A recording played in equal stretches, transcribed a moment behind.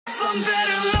some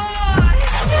better life.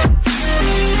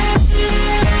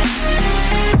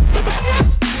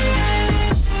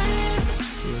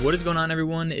 What is going on,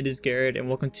 everyone? It is Garrett and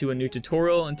welcome to a new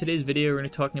tutorial. In today's video we're going to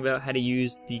be talking about how to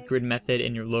use the grid method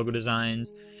in your logo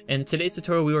designs. In today's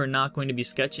tutorial we are not going to be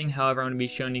sketching, however I'm going to be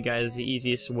showing you guys the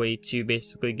easiest way to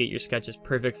basically get your sketches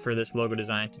perfect for this logo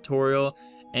design tutorial,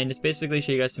 and it's basically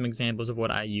show you guys some examples of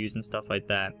what I use and stuff like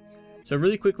that. So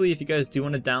really quickly, if you guys do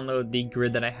want to download the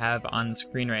grid that I have on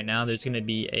screen right now, there's going to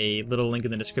be a little link in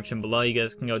the description below. You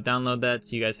guys can go download that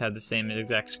so you guys have the same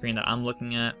exact screen that I'm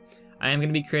looking at. I am going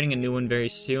to be creating a new one very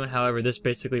soon, however this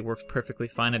basically works perfectly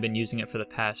fine. I've been using it for the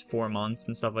past 4 months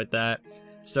and stuff like that.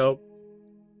 So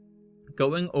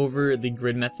going over the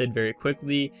grid method very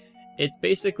quickly, it's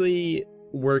basically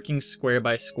working square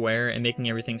by square and making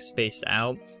everything spaced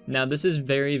out. Now this is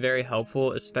very, very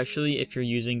helpful, especially if you're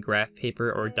using graph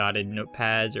paper or dotted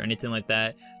notepads or anything like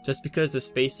that, just because the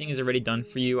spacing is already done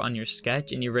for you on your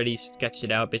sketch and you already sketched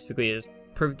it out basically as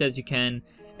perfect as you can.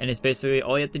 And it's basically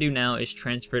all you have to do now is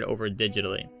transfer it over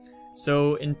digitally.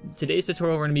 So in today's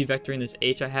tutorial we're going to be vectoring this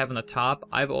H I have on the top.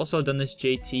 I've also done this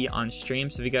JT on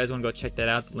stream, so if you guys want to go check that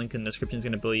out, the link in the description is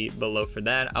going to be below for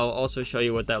that. I'll also show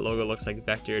you what that logo looks like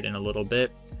vectored in a little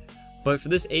bit. But for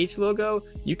this H logo,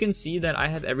 you can see that I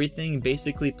have everything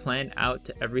basically planned out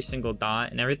to every single dot,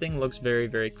 and everything looks very,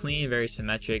 very clean, very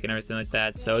symmetric and everything like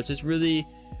that. So it's just really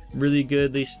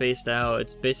goodly spaced out.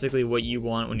 It's basically what you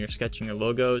want when you're sketching your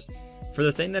logos. For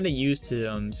the thing that I use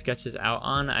to sketch this out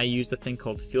on, I used a thing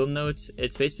called Field Notes.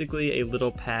 It's basically a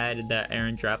little pad that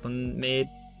Aaron Draplin made,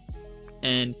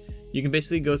 and you can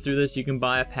basically go through this. You can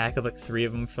buy a pack of like 3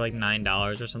 of them for like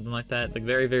 $9 or something like that, like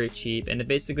very, very cheap, and it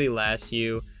basically lasts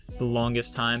you the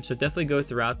longest time. So definitely go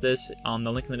throughout this. The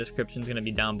link in the description is going to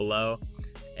be down below.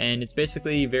 And it's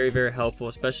basically very, very helpful,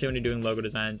 especially when you're doing logo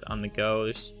designs on the go.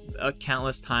 There's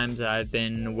countless times that I've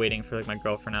been waiting for like my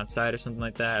girlfriend outside or something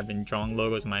like that. I've been drawing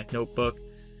logos in my notebook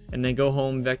and then go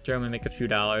home, vector them, and make a few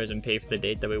dollars and pay for the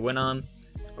date that we went on.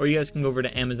 Or you guys can go over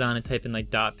to Amazon and type in like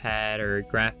dot pad or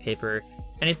graph paper.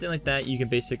 Anything like that you can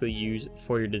basically use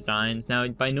for your designs. Now,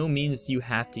 by no means you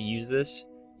have to use this.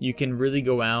 You can really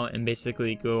go out and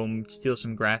basically go steal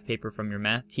some graph paper from your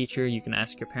math teacher. You can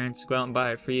ask your parents to go out and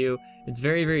buy it for you. It's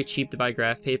very, very cheap to buy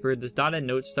graph paper. This dotted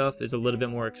note stuff is a little bit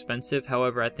more expensive.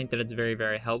 However, I think that it's very,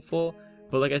 very helpful.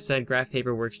 But like I said, graph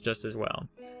paper works just as well.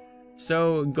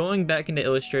 So going back into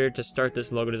Illustrator to start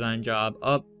this logo design job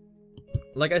up,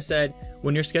 like I said,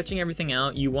 when you're sketching everything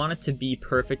out, you want it to be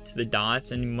perfect to the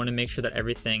dots, and you want to make sure that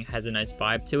everything has a nice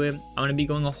vibe to it. I'm going to be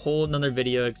going a whole nother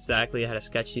video exactly how to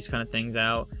sketch these kind of things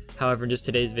out. However, just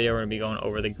today's video, we're going to be going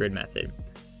over the grid method.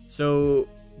 So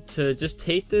to just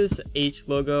take this H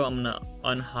logo, I'm going to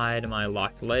unhide my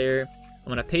locked layer. I'm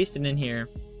going to paste it in here,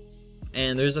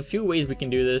 and there's a few ways we can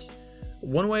do this.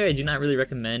 One way I do not really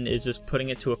recommend is just putting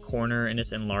it to a corner and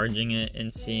just enlarging it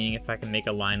and seeing if I can make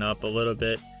it line up a little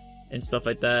bit and stuff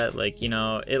like that. Like, you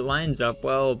know, it lines up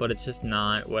well, but it's just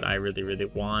not what I really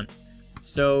want.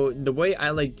 So the way I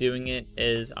like doing it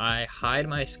is I hide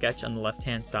my sketch on the left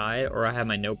hand side, or I have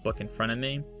my notebook in front of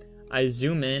me. I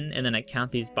zoom in and then I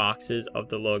count these boxes of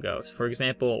the logos. For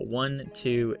example, 1,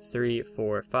 2, 3,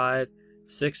 4, 5,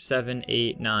 6, 7,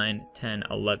 8, 9, 10,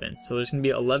 11. So there's gonna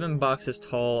be 11 boxes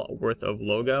tall worth of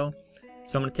logo.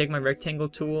 So I'm gonna take my rectangle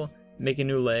tool, make a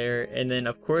new layer, and then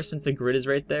of course, since the grid is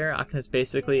right there, I can just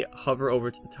basically hover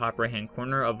over to the top right hand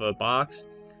corner of a box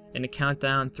and count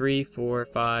down 3, 4,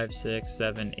 5, 6,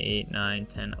 7, 8, 9,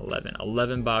 10, 11.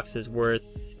 11 boxes worth,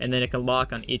 and then it can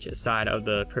lock on each side of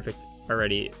the perfect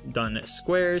already done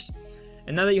squares.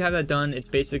 And now that you have that done, it's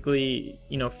basically,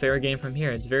 you know, fair game from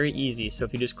here. It's very easy. So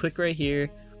if you just click right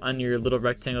here on your little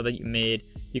rectangle that you made,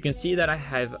 you can see that I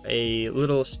have a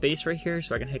little space right here,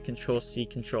 so I can hit Control C,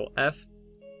 Control F.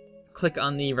 Click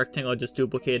on the rectangle I just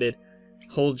duplicated,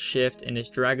 hold shift, and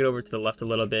just drag it over to the left a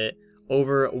little bit,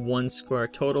 over 1 square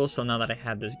total. So now that I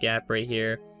have this gap right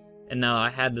here, and now I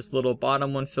have this little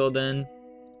bottom one filled in,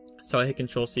 so I hit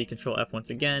Control C, Control F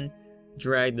once again,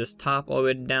 drag this top all the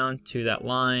way down to that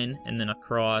line, and then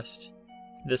across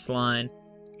this line,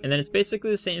 and then it's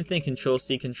basically the same thing. Control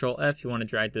C, Control F, you want to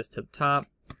drag this to the top,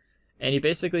 and you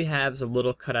basically have a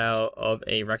little cutout of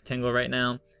a rectangle right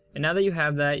now. And now that you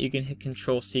have that, you can hit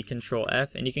Control C, Control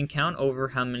F, and you can count over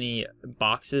how many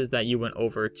boxes that you went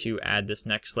over to add this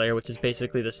next layer, which is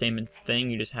basically the same thing,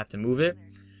 you just have to move it.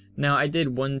 Now I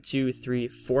did 1, 2, 3,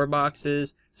 4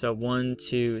 boxes, so 1,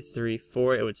 2, 3,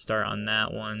 4, it would start on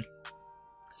that one.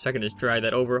 So I can just drag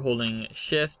that over holding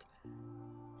shift,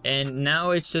 and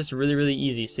now it's just really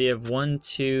easy. So you have 1,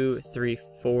 2, 3,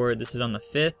 4, this is on the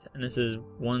 5th, and this is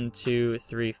 1, 2,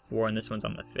 3, 4, and this one's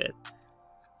on the 5th.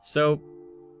 So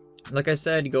like I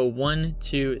said, go 1,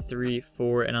 2, 3,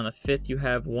 4, and on the 5th you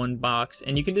have one box,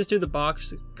 and you can just do the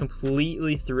box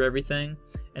completely through everything,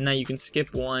 and now you can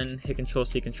skip one, hit Control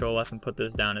C, Control F, and put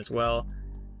this down as well,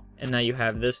 and now you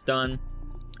have this done.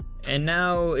 And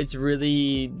now it's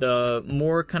really the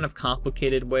more kind of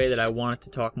complicated way that I wanted to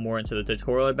talk more into the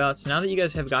tutorial about. So now that you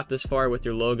guys have got this far with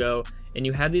your logo, and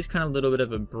you have these kind of little bit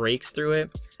of a breaks through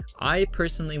it, I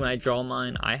personally, when I draw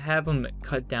mine, I have them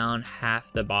cut down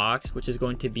half the box, which is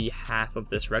going to be half of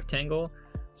this rectangle.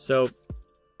 So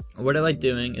what I like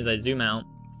doing is I zoom out,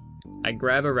 I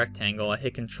grab a rectangle, I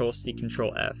hit Control C,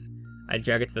 Control F, I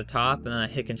drag it to the top, and then I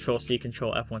hit Control C,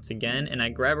 Control F once again, and I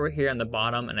grab right here on the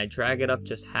bottom and I drag it up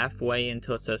just halfway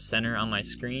until it says center on my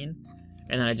screen,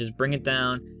 and then I just bring it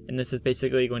down, and this is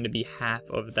basically going to be half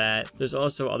of that. There's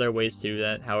also other ways to do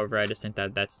that, however I just think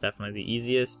that that's definitely the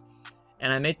easiest.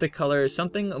 And I make the color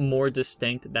something more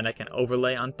distinct that I can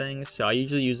overlay on things, so I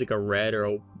usually use like a red or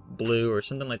a blue or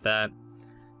something like that.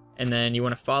 And then you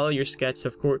want to follow your sketch,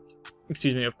 of course,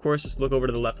 just look over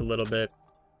to the left a little bit.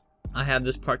 I have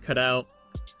this part cut out,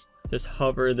 just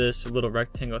hover this little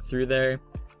rectangle through there,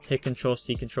 hit Control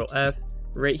C, Control F.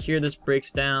 Right here this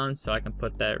breaks down, so I can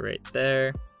put that right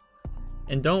there.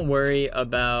 And don't worry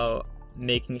about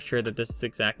making sure that this is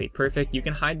exactly perfect. You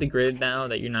can hide the grid now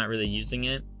that you're not really using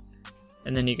it.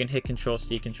 And then you can hit Control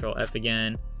C, Control F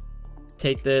again.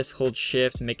 Take this, hold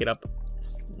Shift, make it up,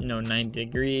 90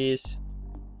 degrees.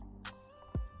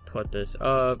 Put this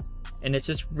up. And it's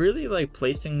just really like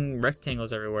placing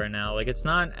rectangles everywhere now. Like, it's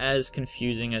not as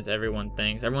confusing as everyone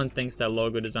thinks. Everyone thinks that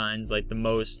logo design is like the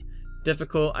most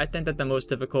difficult. I think that the most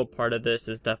difficult part of this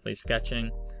is definitely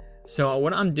sketching. So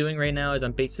what I'm doing right now is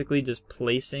I'm basically just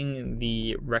placing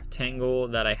the rectangle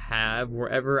that I have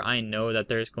wherever I know that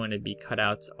there's going to be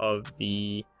cutouts of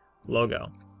the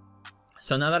logo.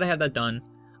 So now that I have that done,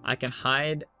 I can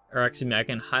I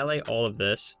can highlight all of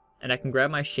this, and I can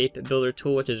grab my shape builder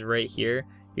tool, which is right here.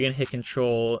 You can hit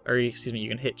you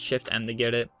can hit Shift M to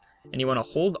get it, and you want to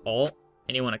hold Alt,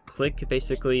 and you want to click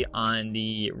basically on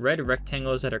the red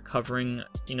rectangles that are covering,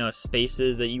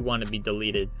 spaces that you want to be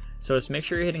deleted. So just make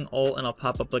sure you're hitting Alt, and it'll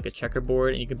pop up like a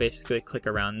checkerboard, and you can basically click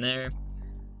around there.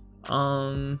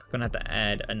 I'm gonna have to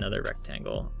add another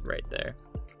rectangle right there,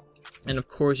 and of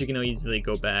course you can easily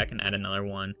go back and add another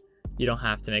one. You don't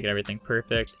have to make everything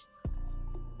perfect.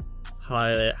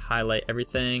 Highlight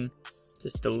everything,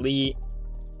 just delete.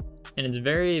 And it's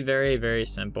very, very, very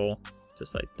simple,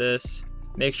 just like this.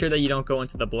 Make sure that you don't go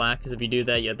into the black, because if you do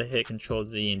that, you have to hit Control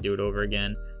Z and do it over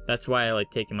again. That's why I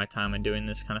like taking my time and doing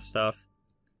this kind of stuff.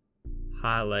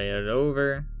 Highlight it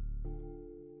over.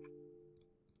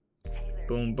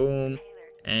 Boom, boom,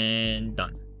 and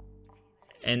done.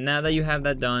 And now that you have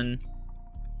that done,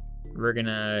 we're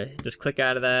gonna just click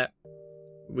out of that.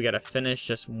 We gotta finish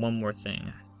just one more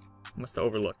thing. Must have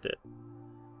overlooked it.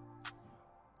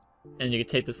 And you can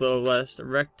take this little last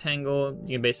rectangle,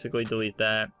 you can basically delete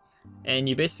that, and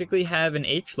you basically have an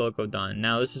H logo done.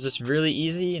 Now this is just really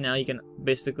easy. Now you can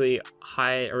basically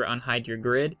hide or unhide your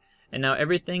grid, and now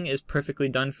everything is perfectly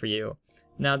done for you.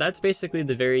 Now that's basically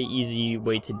the very easy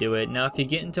way to do it. Now if you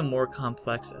get into more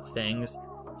complex things,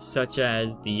 such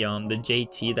as the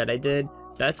JT that I did,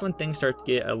 that's when things start to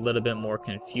get a little bit more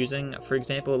confusing. For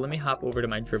example, let me hop over to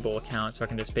my Dribble account so I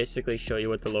can just basically show you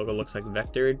what the logo looks like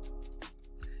vectored.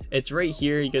 It's right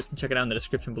here. You guys can check it out in the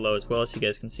description below as well, so you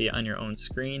guys can see it on your own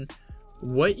screen.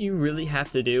 What you really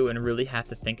have to do and really have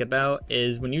to think about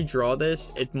is when you draw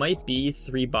this, it might be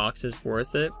 3 boxes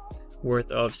worth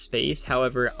of space.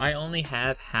 However, I only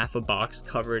have half a box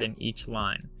covered in each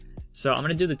line. So I'm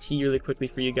gonna do the T really quickly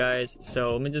for you guys.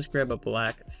 So let me just grab a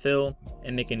black fill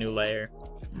and make a new layer.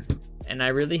 And I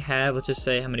really have, let's just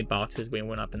say how many boxes we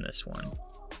went up in this one.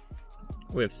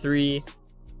 We have 3,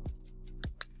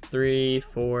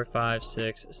 4, 5,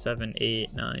 6, 7,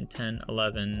 8, 9, 10,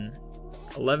 11,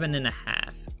 11 and a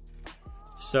half.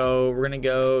 So we're gonna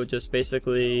go just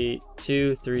basically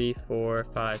 2, 3, 4,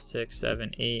 5, 6,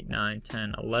 7, 8, 9,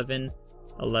 10, 11,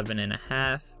 11 and a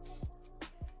half.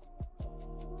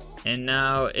 And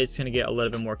now it's gonna get a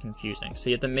little bit more confusing. So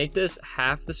you have to make this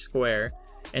half the square.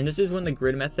 And this is when the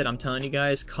grid method, I'm telling you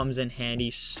guys, comes in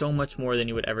handy so much more than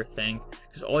you would ever think.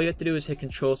 Because all you have to do is hit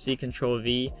Control C, Control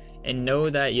V, and know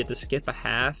that you have to skip a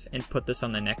half and put this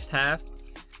on the next half.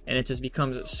 And it just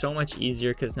becomes so much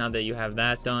easier, because now that you have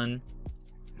that done,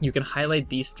 you can highlight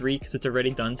these 3 because it's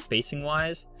already done spacing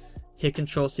wise. Hit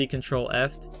Control C, Control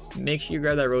F, make sure you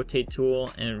grab that rotate tool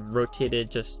and rotate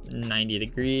it just 90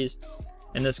 degrees.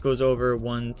 And this goes over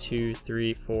 1, 2,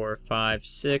 3, 4, 5,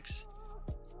 6.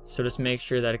 So just make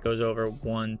sure that it goes over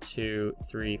 1, 2,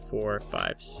 3, 4,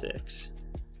 5, 6.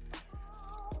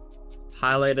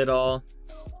 highlight it all,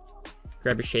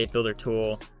 grab your shape builder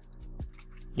tool.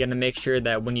 You gotta make sure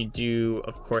that when you do,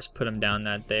 of course, put them down,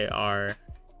 that they are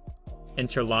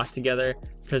interlocked together,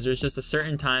 because there's just a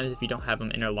certain times if you don't have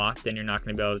them interlocked, then you're not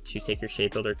going to be able to take your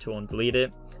shape builder tool and delete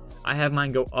it. I have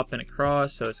mine go up and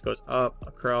across, so this goes up,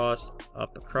 across,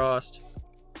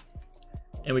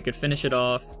 and we could finish it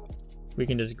off. We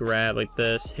can just grab like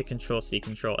this, hit Control C,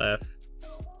 Control F,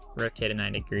 rotate it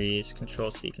 90 degrees, Control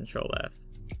C, Control F,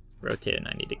 rotate it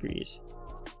 90 degrees.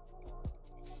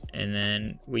 And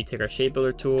then we take our shape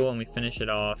builder tool and we finish it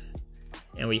off,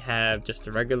 and we have just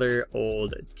a regular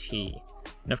old T.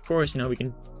 And of course, you know, we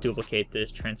can duplicate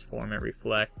this, transform it,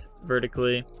 reflect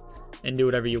vertically, and do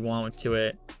whatever you want to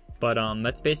it. But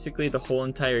that's basically the whole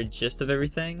entire gist of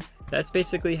everything. That's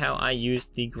basically how I use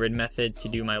the grid method to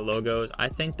do my logos. I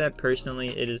think that personally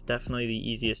it is definitely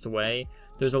the easiest way.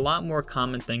 There's a lot more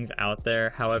common things out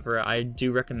there. However, I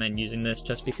do recommend using this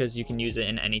just because you can use it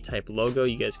in any type of logo.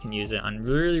 You guys can use it on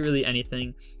really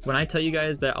anything. When I tell you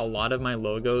guys that a lot of my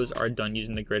logos are done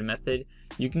using the grid method,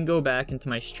 you can go back into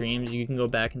my streams, you can go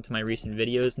back into my recent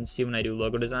videos and see when I do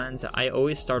logo designs that I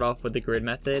always start off with the grid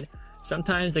method.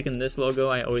 Sometimes, like in this logo,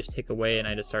 I always take away and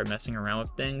I just start messing around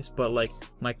with things, but like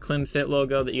my Clim Fit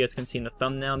logo that you guys can see in the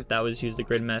thumbnail, that was used the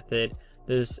grid method.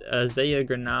 This Zaya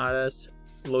Granadas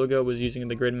logo was using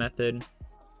the grid method.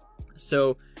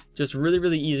 So just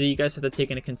really easy. You guys have to take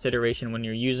into consideration when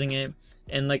you're using it,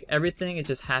 and like everything, it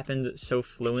just happens so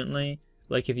fluently.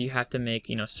 Like if you have to make,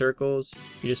 you know, circles,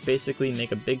 you just basically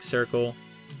make a big circle,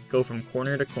 go from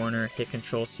corner to corner, hit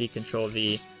Control C, Control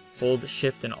V, hold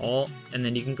Shift and Alt, and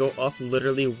then you can go up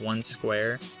literally one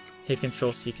square, hit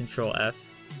Control C, Control F.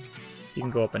 You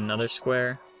can go up another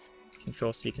square,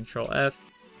 Control C, Control F,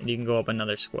 and you can go up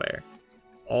another square.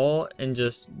 All in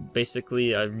just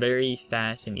basically a very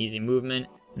fast and easy movement.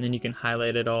 And then you can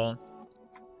highlight it all,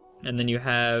 and then you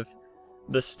have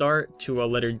the start to a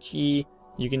letter G.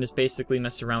 You can just basically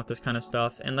mess around with this kind of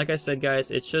stuff, and like I said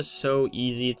guys, it's just so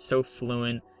easy, it's so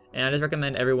fluent, and I just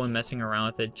recommend everyone messing around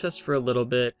with it just for a little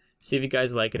bit, see if you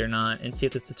guys like it or not, and see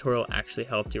if this tutorial actually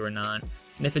helped you or not.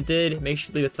 And if it did, make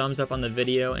sure to leave a thumbs up on the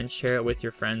video and share it with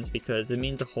your friends, because it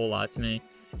means a whole lot to me.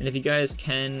 And if you guys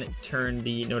can turn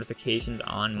the notifications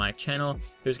on my channel,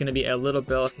 there's going to be a little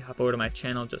bell if you hop over to my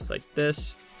channel just like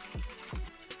this.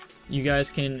 You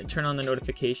guys can turn on the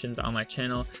notifications on my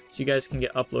channel so you guys can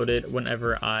get uploaded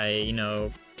whenever I, you know,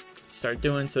 start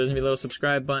doing. So there's going to be a little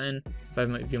subscribe button if I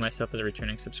view myself as a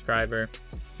returning subscriber.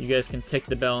 You guys can tick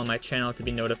the bell on my channel to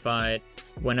be notified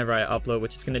whenever I upload,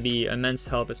 which is going to be immense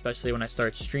help, especially when I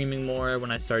start streaming more,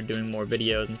 when I start doing more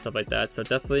videos and stuff like that. So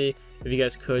definitely, if you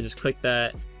guys could, just click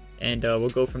that, and we'll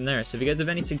go from there. So if you guys have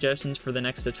any suggestions for the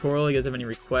next tutorial, you guys have any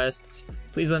requests,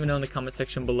 please let me know in the comment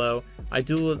section below. I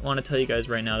do want to tell you guys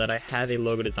right now that I have a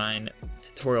logo design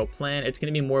tutorial plan. It's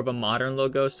going to be more of a modern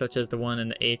logo, such as the one in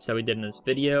the H that we did in this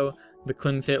video, the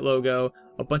Clim Fit logo,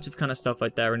 a bunch of kind of stuff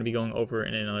like that we're going to be going over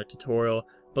in another tutorial.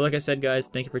 But like I said guys,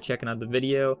 thank you for checking out the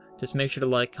video. Just make sure to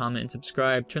like, comment, and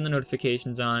subscribe, turn the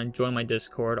notifications on, join my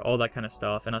Discord, all that kind of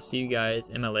stuff, and I'll see you guys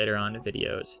in my later on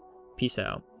videos. Peace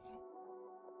out.